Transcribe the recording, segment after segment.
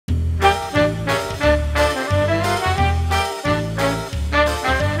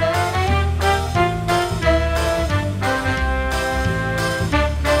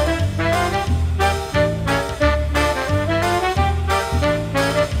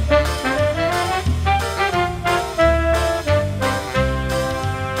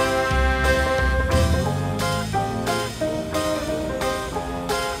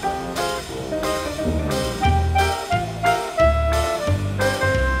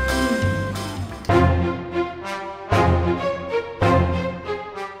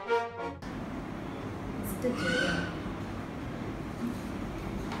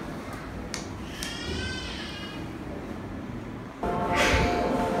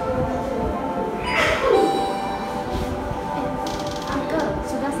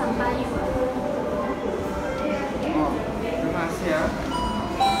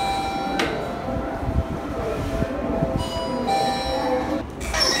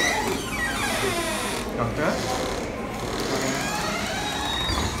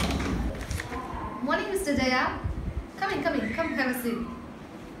Jaya. Come in, come have a seat.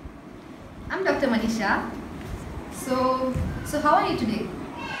 I'm Dr. Manisha. So how are you today?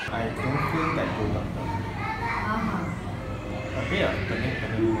 I don't feel that good, doctor. Tapi ya,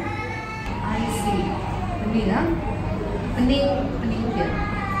 pening. I see. Pening, huh? Pening here.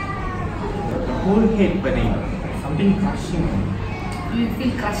 The whole head pening. Something crushing. You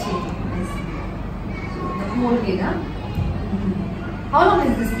feel crushing. I see. The whole head, huh? How long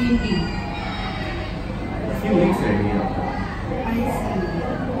has this been? A few weeks already, doctor. I see.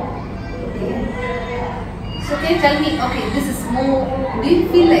 Okay. So can you tell me, okay, this is more, do you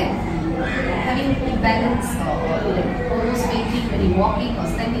feel like having imbalance or like almost fainting when you're walking or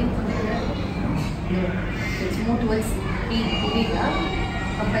standing? No. So it's more towards pain,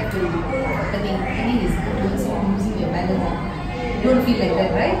 compared to pening. Pening is more towards you losing your balance. You don't feel like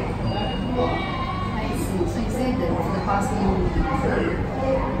that, right? I see. So you said that for the past few weeks.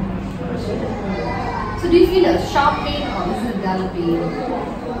 So do you feel a sharp pain or is it a dull pain?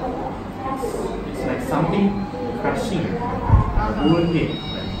 It's like something crushing. The whole head,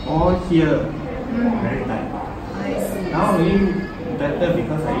 like all here, very tight. I see. Now only better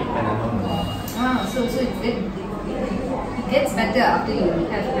because I eat Panadol now. So it gets better after you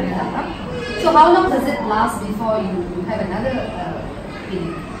have Panadol. Huh? So how long does it last before you have another pain?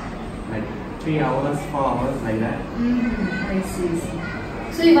 Like 3 hours, 4 hours, like that. I see.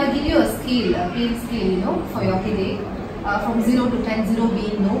 So if I give you a scale, a pain scale, for your headache, from 0 to 10, 0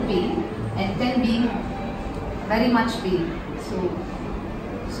 being no pain and 10 being very much pain. So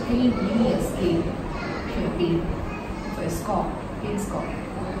can you give me a scale for your pain, for your score, pain score?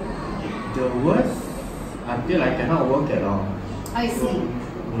 The worst until I cannot work at all. I see. So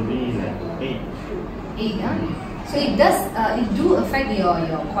maybe like 8. 8, huh? So it does, it do affect your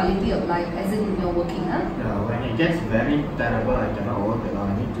quality of life as in you're working, huh? Yeah, when it gets very terrible, I cannot work at all.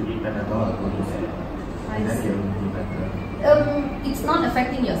 I need to eat Panadol or go to bed. And then it will be better. It's not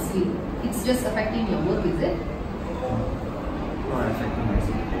affecting your sleep. It's just affecting your work, is it? Not affecting my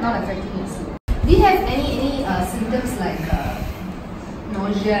sleep. Not affecting your sleep. Do you have any symptoms like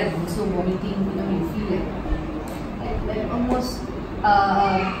nausea and also vomiting? You feel like almost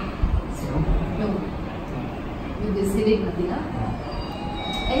no. With this headache, nothing, huh?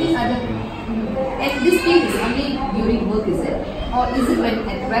 Any other? And this pain is only during work, is it? Or is it when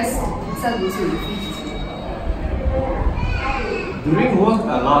at rest itself also you feel? During work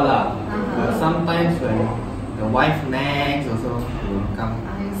a lot lah. But sometimes when the wife nags also will come.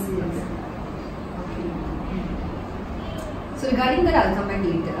 I see. Okay. So regarding that, I'll come back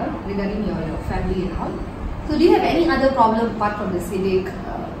later. Regarding your family and all. So do you have any other problem apart from this headache?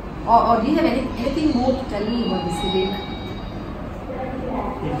 Or do you have anything more to tell me about this headache?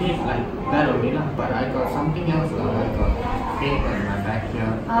 It is like that only lah. But I got something else lah. I got pain on my back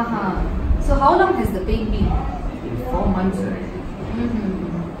here. So how long has the pain been? In 4 months already.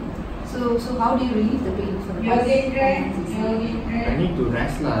 So how do you relieve the pain for the past? I need to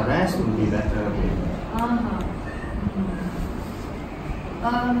rest lah. Rest will be better.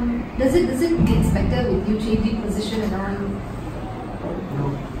 Does it get better with you changing position and all? No.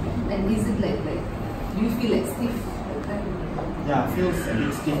 And is it like do you feel like stiff? Yeah, feels a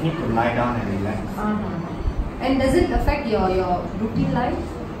bit stiff. Need to lie down and relax. And does it affect your routine life?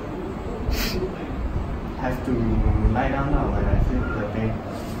 Have to lie down now when I feel the pain,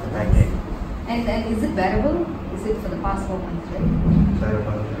 the backache. And is it bearable? Is it for the past 4 months, right?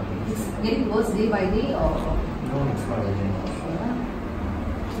 Bearable. It's getting worse day by day, or? No, it's not really.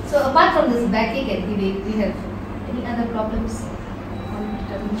 So apart from this backache and headache, do you have any other problems?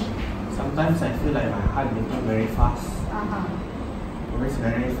 Sometimes I feel like my heart beating very fast. Always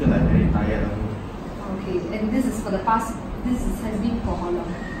feel like very tired. Okay, and this is for the past. Has been for how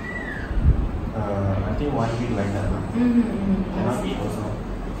long? I think 1 week like that. Cannot eat also.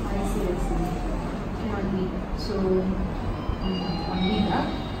 I see. 1 week. So 1 week, huh?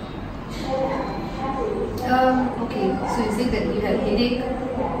 Okay, so you say that you have headache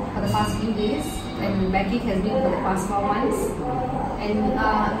for the past few days and backache has been for the past 4 months, and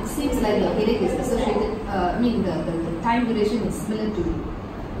it seems like your headache is associated, the time duration is similar to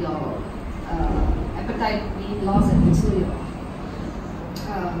your appetite being lost and also your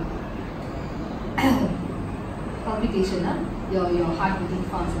palpitation, your heart beating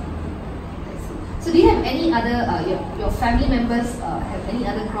fast. I see. So do you have any other, your family members have any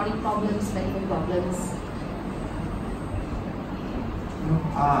other chronic problems, medical problems?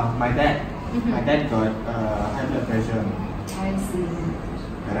 My dad. My dad got high blood pressure. I see.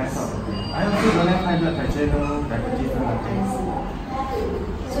 The rest of okay. I also don't have high blood pressure, no diabetes, no nothing. I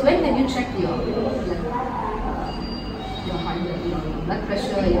see. So when have you checked your blood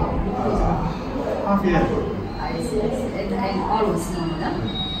pressure, your glucose? How half year. I see. And all was normal, huh?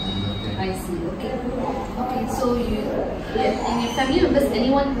 I see. Okay. Okay. So in your family members,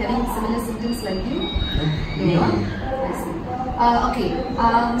 anyone having similar symptoms like you? Me No. only. I see. Okay.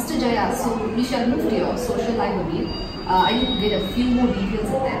 Mr. Jaya, so we shall move to your social life a bit. I need to get a few more details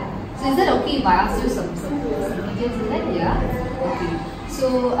of that. So is that okay if I ask you some details in that? Yeah. Okay. So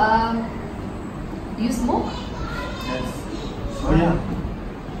do you smoke? Yes. Oh yeah.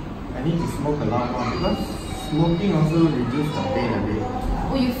 I need to smoke a lot more because smoking also reduces the pain a bit.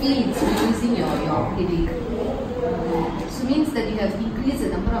 Oh, you feel it's reducing your headache. So means that you have increased the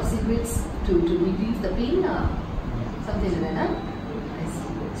number of cigarettes to reduce the pain, something like that, huh? I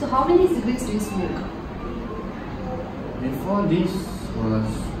see. So how many cigarettes do you smoke? Before this was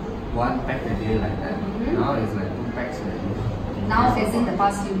 1 pack a day like that. Now it's like 2 packs a day. Now as in the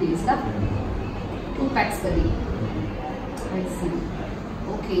past few days, lah? 2 packs per day. I see.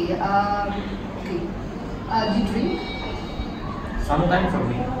 Okay. Okay. Do you drink? Sometimes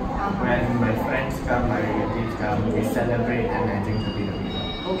only. When my friends come, my relatives come, we celebrate and I drink a bit of it.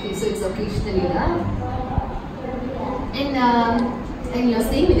 Okay, so it's occasionally, lah. And you're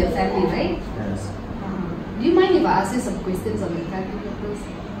staying with your family, right? Yes. Do you mind if I ask you some questions on the family members?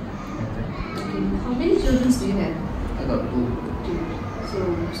 Okay. How many children do you have? I got 2.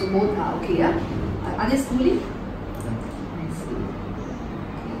 2. So both are okay, yeah? Are they schooling? I see.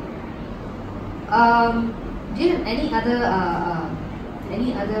 Do you have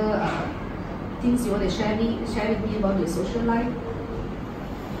any other things you want to share with me about your social life?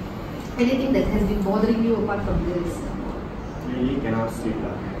 Anything that has been bothering you apart from this? Really cannot sleep.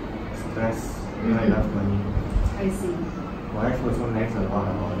 Stress. Not enough money. I see. Wife also nags a lot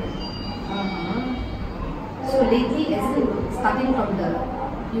about it. So lately, as in starting from the,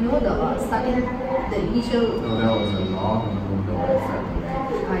 starting the initial. So that was a long ago the wife said.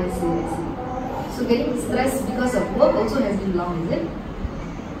 I see. So getting stressed because of work also has been long, is it?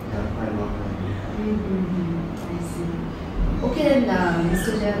 Yeah, quite long already. I see. Okay then,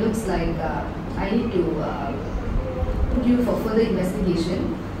 Mr. Jaya, looks like I need to put you for further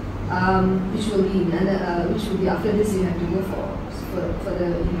investigation, which will be after this. You have to go for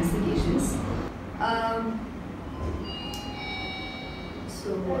further investigations. So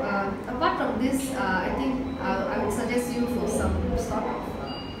apart from this, I think I would suggest you for some sort of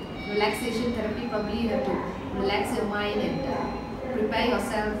relaxation therapy. Probably you have to relax your mind and prepare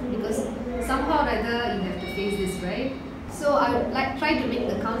yourself, because somehow or other you have to face this, right? So I would try to make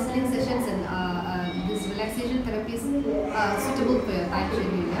the counseling sessions and this relaxation therapies suitable for your time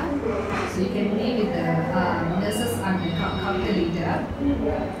schedule. Yeah? So you can be with the nurses on the counter later.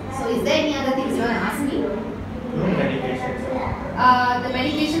 So is there any other things you want to ask me? No medications. The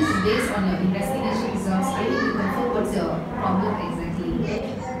medication is based on your investigation results. I need to confirm what's your problem exactly.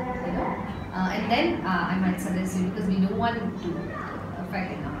 And then I might suggest you, because we don't want it to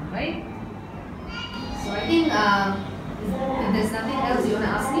affect it now, right? So I think if there's nothing else you want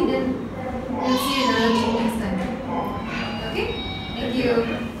to ask me, then we'll see you another next time. Okay? Thank you.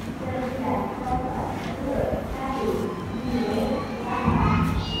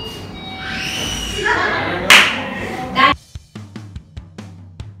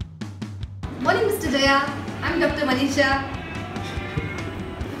 Morning, Mr. Jaya. I'm Dr. Manisha.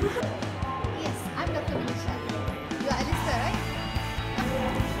 Yes, I'm Dr. Manisha. You are Alistair, right?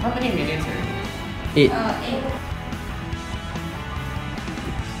 How many minutes already? 8. 8.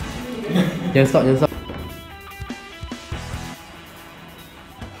 Jangan stop